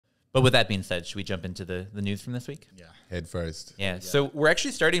But with that being said, should we jump into the news from this week? Yeah. Head first. Yeah. So we're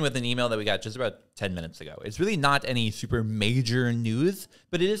actually starting with an email that we got just about 10 minutes ago. It's really not any super major news,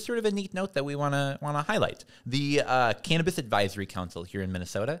 but it is sort of a neat note that we want to highlight. The Cannabis Advisory Council here in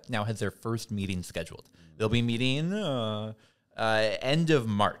Minnesota now has their first meeting scheduled. They'll be meeting end of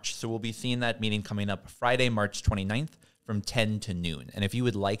March. So we'll be seeing that meeting coming up Friday, March 29th from 10 to noon. And if you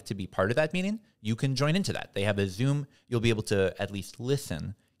would like to be part of that meeting, you can join into that. They have a Zoom. You'll be able to at least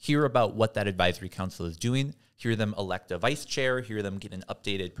listen, hear about what that advisory council is doing, hear them elect a vice chair, hear them get an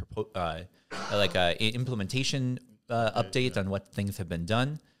updated implementation update on what things have been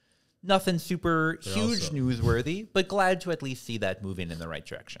done. Nothing super huge newsworthy, but glad to at least see that moving in the right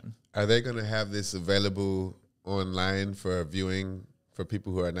direction. Are they going to have this available online for viewing for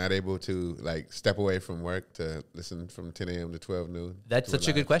people who are not able to step away from work to listen from 10 a.m. to 12 noon? That's such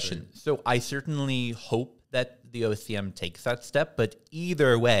a good question. So I certainly hope that the OCM takes that step, but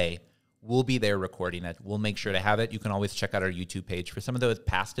either way, we'll be there recording it. We'll make sure to have it. You can always check out our YouTube page for some of those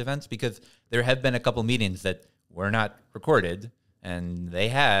past events, because there have been a couple meetings that were not recorded and they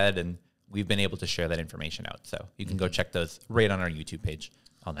had, and we've been able to share that information out. So you can go check those right on our YouTube page.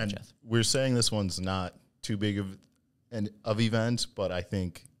 We're saying this one's not too big of an event, but I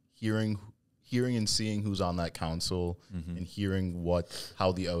think hearing and seeing who's on that council and hearing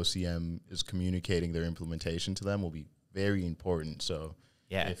how the OCM is communicating their implementation to them will be very important. So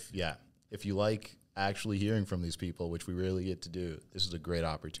if you like actually hearing from these people, which we rarely get to do, this is a great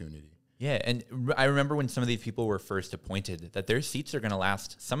opportunity. Yeah, and I remember when some of these people were first appointed that their seats are going to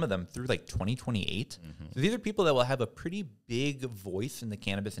last, some of them, through 2028. So these are people that will have a pretty big voice in the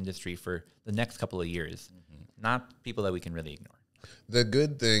cannabis industry for the next couple of years, not people that we can really ignore. The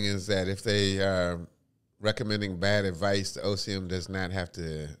good thing is that if they are recommending bad advice, the OCM does not have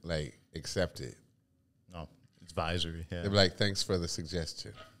to accept it. No, it's advisory. Yeah. They're like, thanks for the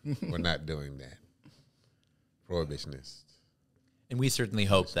suggestion. We're not doing that. Prohibitionists. And we certainly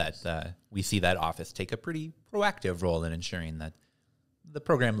hope that we see that office take a pretty proactive role in ensuring that the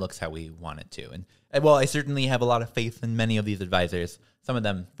program looks how we want it to. And I certainly have a lot of faith in many of these advisors. Some of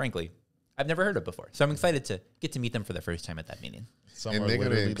them, frankly, I've never heard of before. So I'm excited to get to meet them for the first time at that meeting. And they're going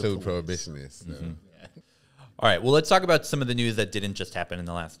to include prohibitionists. So. All right, well, let's talk about some of the news that didn't just happen in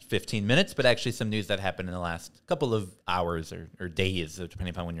the last 15 minutes, but actually some news that happened in the last couple of hours or days, depending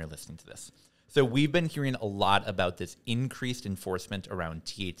upon when you're listening to this. So we've been hearing a lot about this increased enforcement around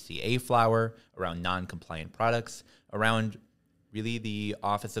THC-A flower, around non-compliant products, around really the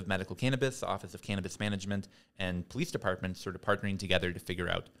Office of Medical Cannabis, Office of Cannabis Management, and police departments sort of partnering together to figure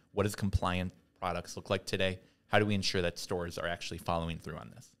out what does compliant products look like today? How do we ensure that stores are actually following through on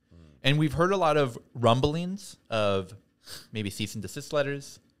this? And we've heard a lot of rumblings of maybe cease and desist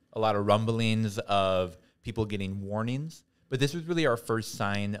letters, a lot of rumblings of people getting warnings. But this was really our first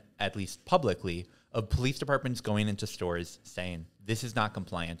sign, at least publicly, of police departments going into stores saying, this is not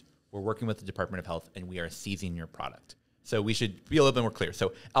compliant. We're working with the Department of Health, and we are seizing your product. So we should be a little bit more clear.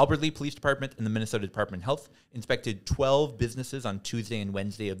 So Albert Lea Police Department and the Minnesota Department of Health inspected 12 businesses on Tuesday and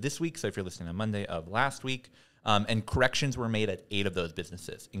Wednesday of this week. So if you're listening on Monday of last week, and corrections were made at 8 of those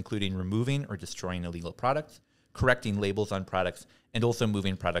businesses, including removing or destroying illegal products, correcting labels on products, and also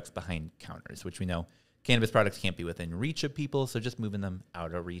moving products behind counters, which we know cannabis products can't be within reach of people, so just moving them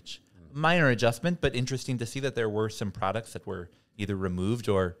out of reach. Minor adjustment, but interesting to see that there were some products that were either removed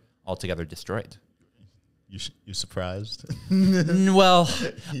or altogether destroyed. You surprised? Well,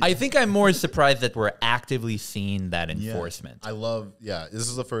 I think I'm more surprised that we're actively seeing that enforcement. This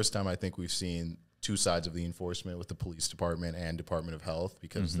is the first time I think we've seen two sides of the enforcement with the police department and Department of Health,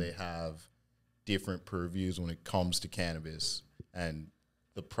 because they have different purviews when it comes to cannabis. And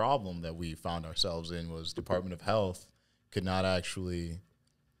the problem that we found ourselves in was Department of Health could not actually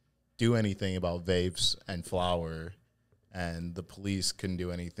do anything about vapes and flower, and the police couldn't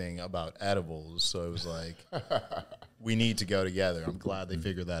do anything about edibles. So it was like, we need to go together. I'm glad they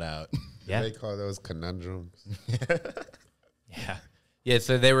figured that out. Yeah. They call those conundrums. Yeah,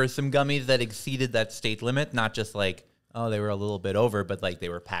 so there were some gummies that exceeded that state limit, not just they were a little bit over, but they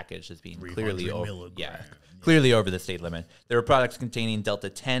were packaged as being clearly over. Clearly over the state limit. There were products containing Delta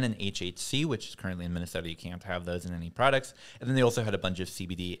 10 and HHC, which is currently in Minnesota. You can't have those in any products. And then they also had a bunch of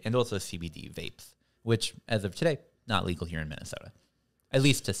CBD and also CBD vapes, which, as of today, not legal here in Minnesota. At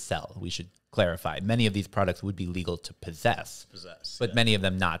least to sell, we should clarify. Many of these products would be legal to possess, but many of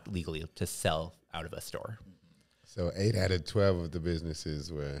them not legally to sell out of a store. So 8 out of 12 of the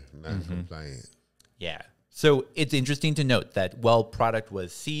businesses were non-compliant. Yeah. So it's interesting to note that while product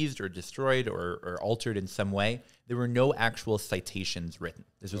was seized or destroyed or altered in some way, there were no actual citations written.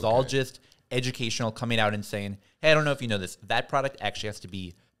 This was all just educational, coming out and saying, hey, I don't know if you know this, that product actually has to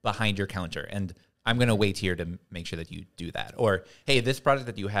be behind your counter, and I'm going to wait here to make sure that you do that. Or, hey, this product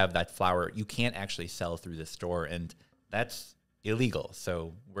that you have, that flower, you can't actually sell through the store, and that's illegal,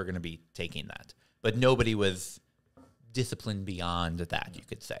 so we're going to be taking that. But nobody was disciplined beyond that, you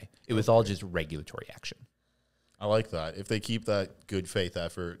could say. It was all just regulatory action. I like that. If they keep that good faith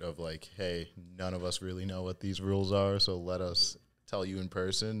effort of like, hey, none of us really know what these rules are, so let us tell you in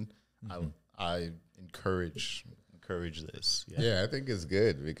person, I encourage this. Yeah, I think it's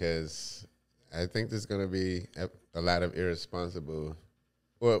good because I think there's going to be a lot of irresponsible,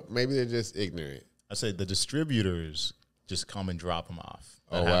 well, maybe they're just ignorant. I say the distributors just come and drop them off.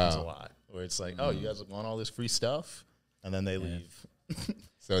 That Oh, happens wow. a lot. Where it's like, oh, you guys want all this free stuff? And then they leave.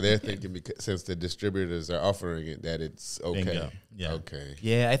 So they're thinking because since the distributors are offering it that it's okay. Bingo. Yeah. Okay.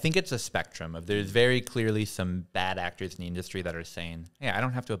 Yeah, I think it's a spectrum of there's very clearly some bad actors in the industry that are saying, hey, I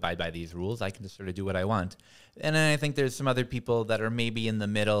don't have to abide by these rules. I can just sort of do what I want. And then I think there's some other people that are maybe in the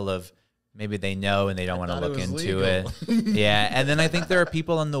middle of maybe they know and they don't want to look into it. Yeah. And then I think there are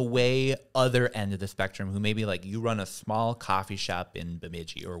people on the way other end of the spectrum who maybe like you run a small coffee shop in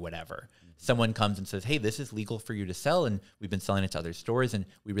Bemidji or whatever. Someone comes and says, hey, this is legal for you to sell, and we've been selling it to other stores, and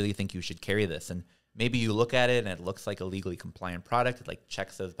we really think you should carry this. And maybe you look at it, and it looks like a legally compliant product. It, like,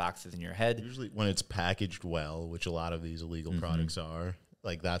 checks those boxes in your head. Usually when it's packaged well, which a lot of these illegal products are,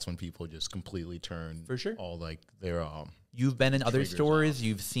 like, that's when people just completely turn For sure. all, like, their You've been in other triggers stores. off.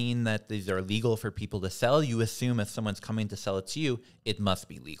 You've seen that these are legal for people to sell. You assume if someone's coming to sell it to you, it must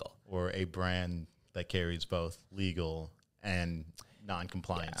be legal. or a brand that carries both legal and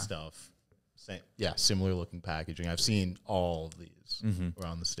non-compliant stuff. Yeah, similar looking packaging. I've seen all of these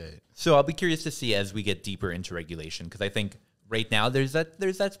around the state. So I'll be curious to see as we get deeper into regulation, because I think right now there's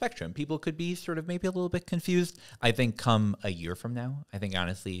that spectrum. People could be sort of maybe a little bit confused. I think come a year from now, I think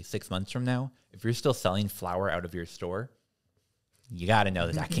honestly 6 months from now, if you're still selling flour out of your store, you got to know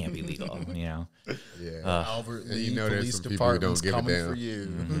that can't be legal, you know? Yeah. Albert And Lee you know there's Police some people who don't Department's give a coming damn. for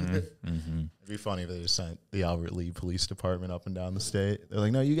you. It'd be funny if they just sent the Albert Lee Police Department up and down the state. They're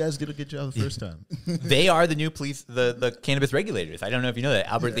like, no, you guys did a good job the first time. They are the new police, the cannabis regulators. I don't know if you know that.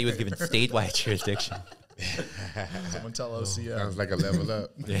 Albert Lee was given statewide jurisdiction. Someone tell OCO. Sounds like a level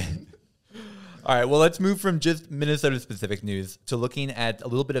up. All right, well, let's move from just Minnesota-specific news to looking at a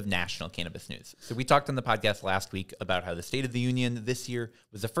little bit of national cannabis news. So we talked on the podcast last week about how the State of the Union this year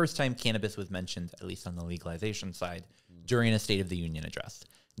was the first time cannabis was mentioned, at least on the legalization side, during a State of the Union address.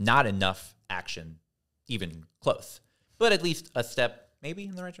 Not enough action, even close, but at least a step maybe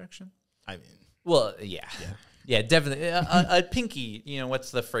in the right direction. I mean, Well, yeah, definitely. A pinky, you know,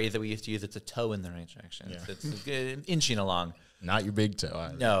 what's the phrase that we used to use? It's a toe in the right direction. Yeah. It's good, inching along. not your big toe.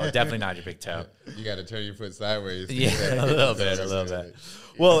 either. No, definitely not your big toe. You got to turn your foot sideways. to Yeah, get that. a little bit.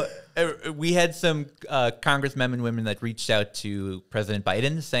 Well, we had some congressmen and women that reached out to President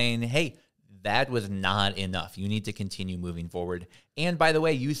Biden saying, hey, that was not enough. You need to continue moving forward. And by the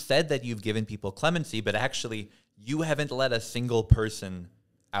way, you said that you've given people clemency, but actually you haven't let a single person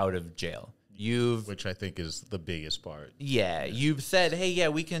out of jail. Which I think is the biggest part. Yeah, you've said, hey, yeah,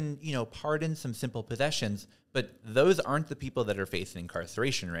 we can, pardon some simple possessions, but those aren't the people that are facing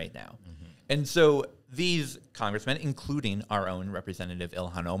incarceration right now. And so these congressmen, including our own Representative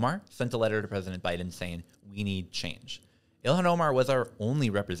Ilhan Omar, sent a letter to President Biden saying, we need change. Ilhan Omar was our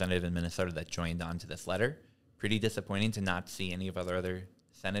only representative in Minnesota that joined on to this letter. Pretty disappointing to not see any of our other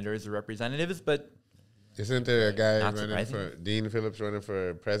senators or representatives, but Isn't there a guy Not running surprising. for Dean Phillips running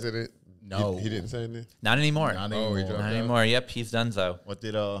for president? No. He didn't say anything. not anymore. Not Oh, anymore. he dropped Not out? anymore. Yep, he's done so. What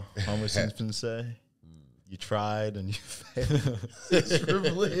did Homer Simpson say? You tried and you failed.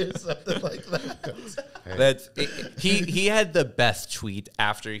 Miserably or something like that. He had the best tweet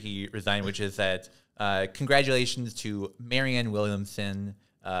after he resigned, which is that congratulations to Marianne Williamson,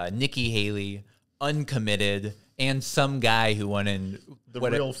 Nikki Haley, uncommitted, and some guy who won in The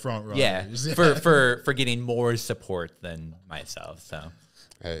real front runners. yeah for getting more support than myself. So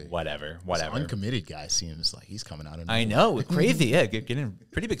Hey, whatever. This uncommitted guy seems like he's coming out of I nowhere. know, crazy. Yeah, getting a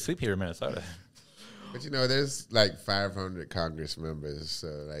pretty big sweep here in Minnesota. but there's like 500 Congress members, so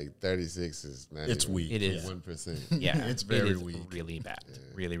like 36 is not. It's even weak. It is. 1%. Yeah, It's very it is weak. really bad,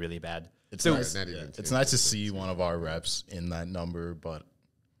 really, really bad. It's So nice. Not even It's 10%. nice to see one of our reps in that number, but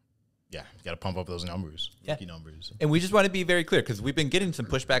yeah, you got to pump up those numbers, Yeah. rookie numbers. And we just want to be very clear because we've been getting some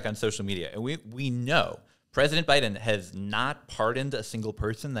pushback on social media. And we know President Biden has not pardoned a single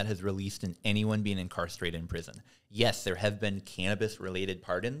person that has released anyone being incarcerated in prison. Yes, there have been cannabis-related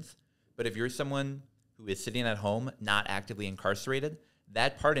pardons, but if you're someone who is sitting at home, not actively incarcerated,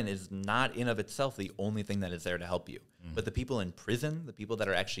 that pardon is not in of itself the only thing that is there to help you. But the people in prison, the people that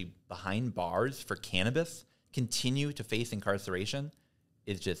are actually behind bars for cannabis, continue to face incarceration.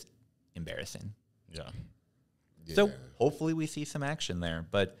 is just embarrassing. Yeah. So hopefully we see some action there.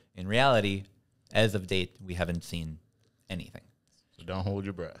 But in reality, as of date, we haven't seen anything. So don't hold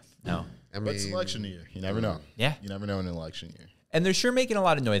your breath. No. I mean, But it's election year. You never know. Yeah. You never know in an election year. And they're sure making a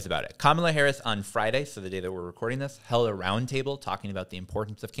lot of noise about it. Kamala Harris on Friday, so the day that we're recording this, held a roundtable talking about the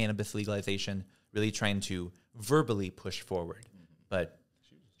importance of cannabis legalization, really trying to verbally push forward. But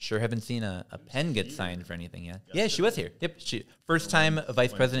sure haven't seen a pen get signed for anything yet. Yeah, she was here. Yep, first time a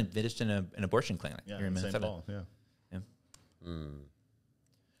vice president visited an abortion clinic here in Minnesota. St. Paul, yeah.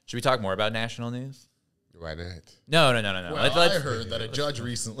 Should we talk more about national news? why not? No. Well, Let's I heard that a judge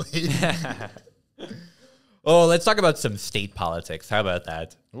recently. let's talk about some state politics. How about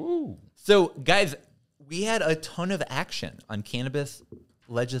that? Ooh. So, guys, we had a ton of action on cannabis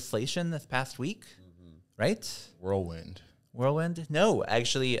legislation this past week, right? Whirlwind. No,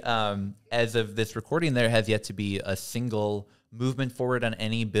 actually, as of this recording, there has yet to be a single movement forward on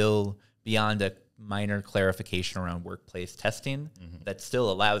any bill beyond a minor clarification around workplace testing that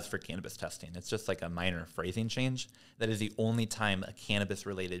still allows for cannabis testing. It's just like a minor phrasing change. That is the only time a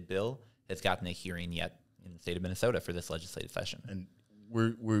cannabis-related bill has gotten a hearing yet in the state of Minnesota for this legislative session. And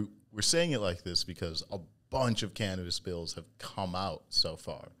we're saying it like this because a bunch of cannabis bills have come out so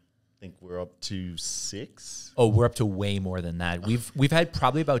far. I think we're up to 6. Oh, we're up to way more than that. We've had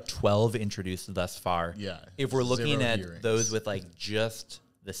probably about 12 introduced thus far. Yeah. If we're looking 0 at hearings. those with like just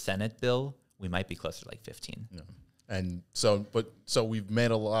the Senate bill, we might be closer to like 15. Yeah. And so we've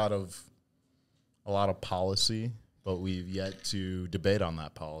made a lot of policy, but we've yet to debate on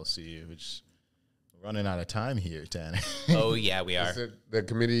that policy, which we're running out of time here, Tanner. Oh yeah, we are. Is it the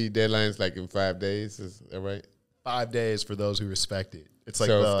committee deadline's like in 5 days? Is that right? 5 days for those who respect it. It's like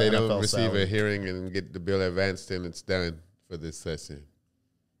So the if they NFL don't receive salary. a hearing and get the bill advanced, then it's done for this session.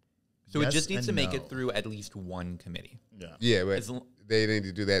 So it Yes just needs to and make no. it through at least one committee. Yeah. Yeah, but As l- they need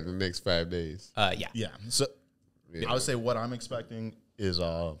to do that in the next 5 days. Yeah. Yeah. So Yeah. I would say what I'm expecting is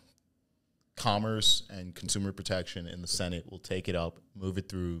Commerce and Consumer Protection in the Senate will take it up, move it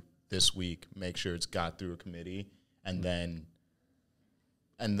through this week, make sure it's got through a committee, and then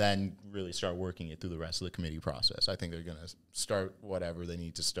really start working it through the rest of the committee process. I think they're going to start whatever they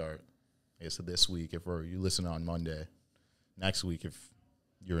need to start. I guess this week if you listen on Monday, next week if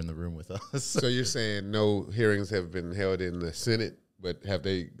you're in the room with us. So you're saying no hearings have been held in the Senate, but have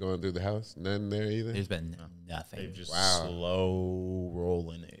they gone through the House? None there either? There's been nothing. They've just Wow. slow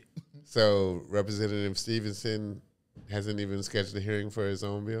rolling it. So Representative Stevenson hasn't even scheduled a hearing for his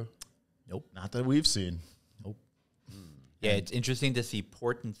own bill? Nope. Not that we've seen. Yeah, it's interesting to see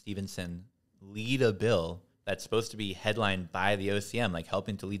Port and Stevenson lead a bill that's supposed to be headlined by the OCM, like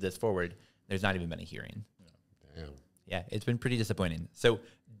helping to lead this forward. There's not even been a hearing. Damn. Yeah, it's been pretty disappointing. So,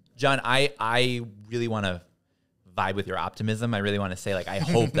 John, I really want to vibe with your optimism. I really want to say, like, I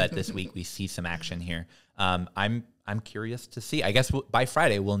hope that this week we see some action here. I'm curious to see. I guess by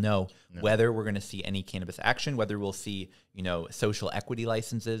Friday we'll know whether we're going to see any cannabis action, whether we'll see, social equity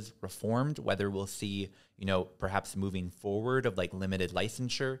licenses reformed, whether we'll see, perhaps moving forward of like limited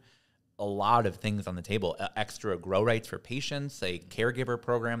licensure. A lot of things on the table. Extra grow rights for patients, a caregiver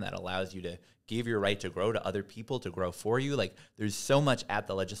program that allows you to give your right to grow to other people to grow for you. Like, there's so much at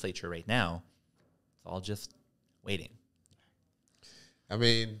the legislature right now. It's all just waiting. I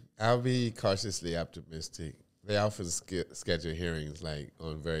mean, I'll be cautiously optimistic. They often schedule hearings like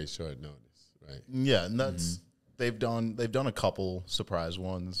on very short notice, right? Yeah, and that's they've done a couple surprise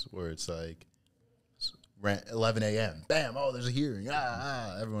ones where it's like 11 a.m. Bam! Oh, there's a hearing.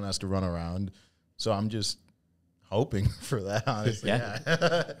 Everyone has to run around. So I'm just hoping for that. Honestly,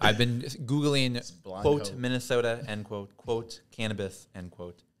 Yeah. I've been Googling blind quote hope. Minnesota end quote cannabis end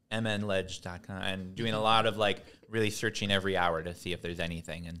quote mnledge.com and doing a lot of like really searching every hour to see if there's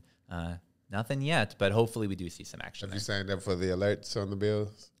anything, and nothing yet, but hopefully we do see some action Have there. you signed up for the alerts on the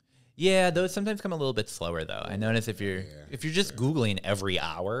bills? Yeah, those sometimes come a little bit slower though. I notice if you're just Googling every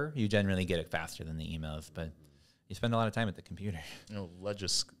hour, you generally get it faster than the emails, but you spend a lot of time at the computer.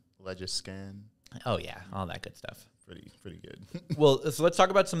 Legiscan, Oh yeah, all that good stuff. pretty good. Well, so let's talk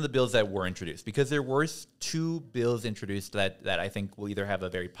about some of the bills that were introduced, because there were 2 bills introduced that I think will either have a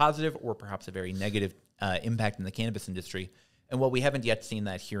very positive or perhaps a very negative impact in the cannabis industry. And while we haven't yet seen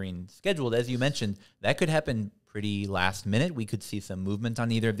that hearing scheduled, as you mentioned, that could happen pretty last minute. We could see some movement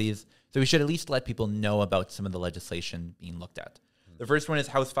on either of these. So we should at least let people know about some of the legislation being looked at. The first one is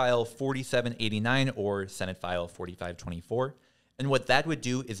House File 4789 or Senate File 4524. And what that would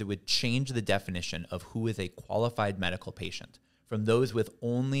do is it would change the definition of who is a qualified medical patient from those with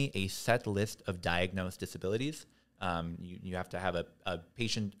only a set list of diagnosed disabilities. You have to have a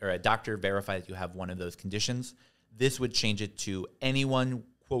patient or a doctor verify that you have one of those conditions. This would change it to anyone,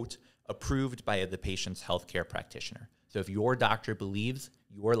 quote, approved by the patient's healthcare practitioner. So if your doctor believes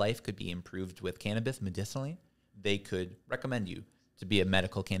your life could be improved with cannabis medicinally, they could recommend you to be a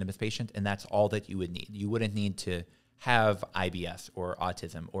medical cannabis patient, and that's all that you would need. You wouldn't need to have IBS or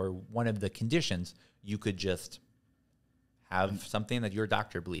autism or one of the conditions. You could just have something that your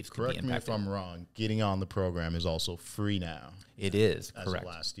doctor believes could be impacted. Correct me if I'm wrong. Getting on the program is also free now. It is, as correct.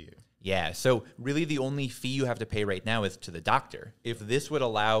 of last year. Yeah, so really the only fee you have to pay right now is to the doctor. If this would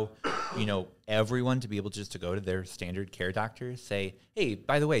allow, everyone to be able just to go to their standard care doctor, say, hey,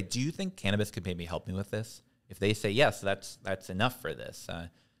 by the way, do you think cannabis could maybe help me with this? If they say yes, that's enough for this.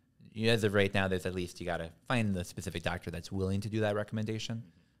 As of right now, there's at least you got to find the specific doctor that's willing to do that recommendation.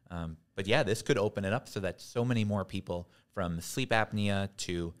 But yeah, this could open it up so that so many more people from sleep apnea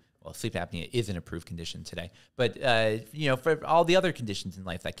to, well, sleep apnea is an approved condition today. But, for all the other conditions in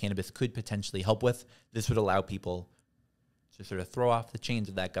life that cannabis could potentially help with, this would allow people to sort of throw off the chains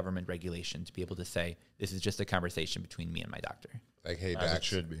of that government regulation to be able to say, this is just a conversation between me and my doctor. Like, hey, As it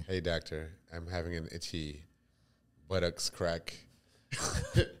should be. Hey, doctor, I'm having an itchy buttocks crack.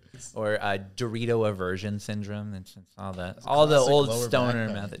 Or Dorito aversion syndrome. It's all the old stoner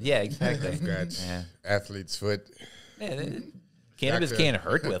method. Yeah, exactly. Scratch. Yeah. Athlete's foot. Yeah, cannabis Doctor. can't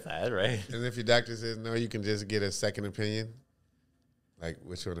hurt with that, right? And if your doctor says no, you can just get a second opinion. Like,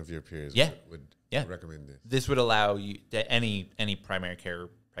 which one of your peers would recommend this? This would allow you that any primary care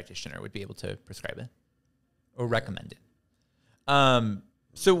practitioner would be able to prescribe it or recommend it.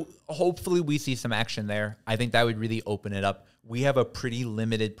 So hopefully we see some action there. I think that would really open it up. We have a pretty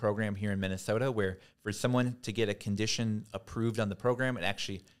limited program here in Minnesota where for someone to get a condition approved on the program, and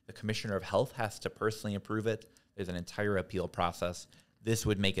actually the Commissioner of Health has to personally approve it. There's an entire appeal process. This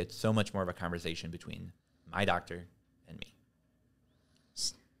would make it so much more of a conversation between my doctor and me.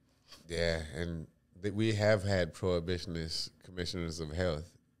 Yeah, and we have had prohibitionist commissioners of health.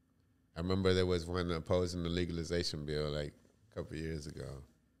 I remember there was one opposing the legalization bill like a couple of years ago.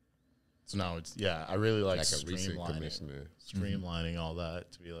 So now I really like a recent streamlining, commissioner. streamlining all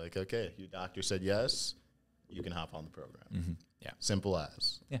that to be like, okay, your doctor said yes, you can hop on the program. Mm-hmm. Yeah. Simple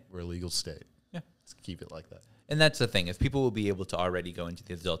as. Yeah. We're a legal state. Yeah. Let's keep it like that. And that's the thing, is people will be able to already go into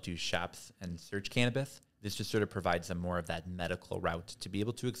the adult use shops and search cannabis. This just sort of provides them more of that medical route to be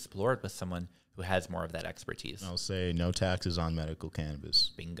able to explore it with someone who has more of that expertise. I'll say no taxes on medical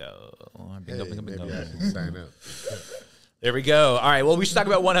cannabis. Bingo. Hey, Bingo. maybe I can sign up. There we go. All right. Well, we should talk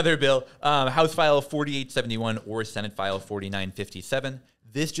about one other bill, House File 4871 or Senate File 4957.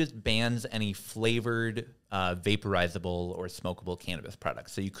 This just bans any flavored, vaporizable or smokable cannabis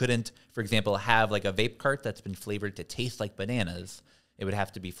products. So you couldn't, for example, have like a vape cart that's been flavored to taste like bananas. It would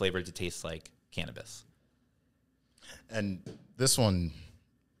have to be flavored to taste like cannabis. And this one,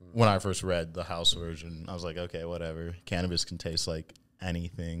 when I first read the House version, I was like, okay, whatever. Cannabis can taste like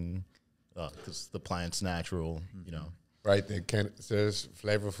anything because the plant's natural, Right, there's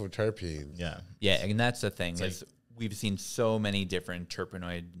flavorful terpenes. Yeah. Yeah, and that's the thing It's is we've seen so many different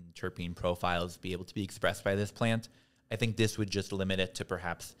terpenoid and terpene profiles be able to be expressed by this plant. I think this would just limit it to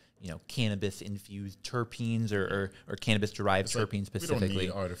perhaps, cannabis-infused terpenes or cannabis-derived terpenes specifically. We don't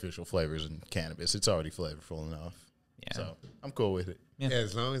need artificial flavors in cannabis. It's already flavorful enough. Yeah. So I'm cool with it. Yeah,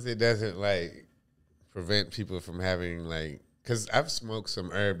 as long as it doesn't prevent people from having because I've smoked some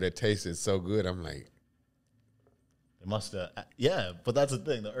herb that tasted so good. I'm like, it must have, but that's the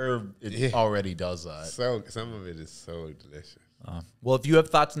thing. The herb already does that. So some of it is so delicious. Well, if you have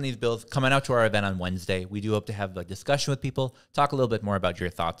thoughts on these bills, come on out to our event on Wednesday. We do hope to have a discussion with people, talk a little bit more about your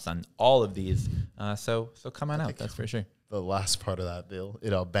thoughts on all of these. So come on out. That's for sure. The last part of that bill,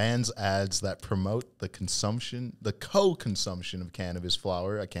 it bans ads that promote the co-consumption of cannabis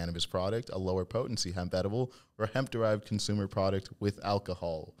flower, a cannabis product, a lower potency hemp edible, or hemp-derived consumer product with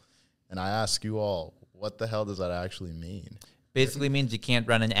alcohol. And I ask you all, what the hell does that actually mean? Basically means you can't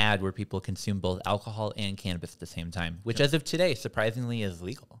run an ad where people consume both alcohol and cannabis at the same time, which as of today, surprisingly, is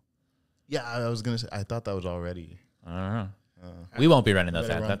legal. Yeah, I was going to say, I thought that was already. I don't know. We won't be running those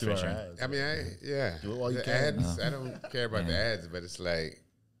ads, that's for sure. I mean, Do it while you the can. ads, I don't care about the ads, but it's like.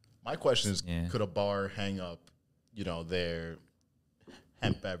 My question is, could a bar hang up, their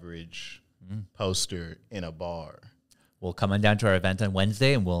hemp beverage poster in a bar? We'll come on down to our event on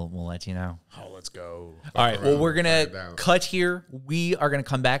Wednesday, and we'll let you know. Oh, let's go. All right. Well, we're going to cut here. We are going to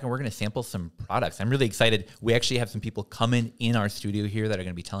come back, and we're going to sample some products. I'm really excited. We actually have some people coming in our studio here that are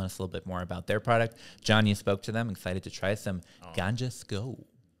going to be telling us a little bit more about their product. John, you spoke to them. Excited to try some Ganja Sco.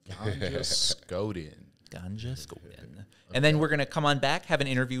 Ganja Scoden. Ganja Scoden. And then we're going to come on back, have an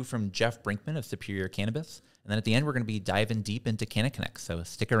interview from Jeff Brinkman of Superior Cannabis. And then at the end, we're going to be diving deep into CannaConnect. So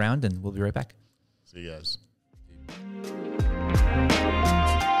stick around, and we'll be right back. See you guys. week.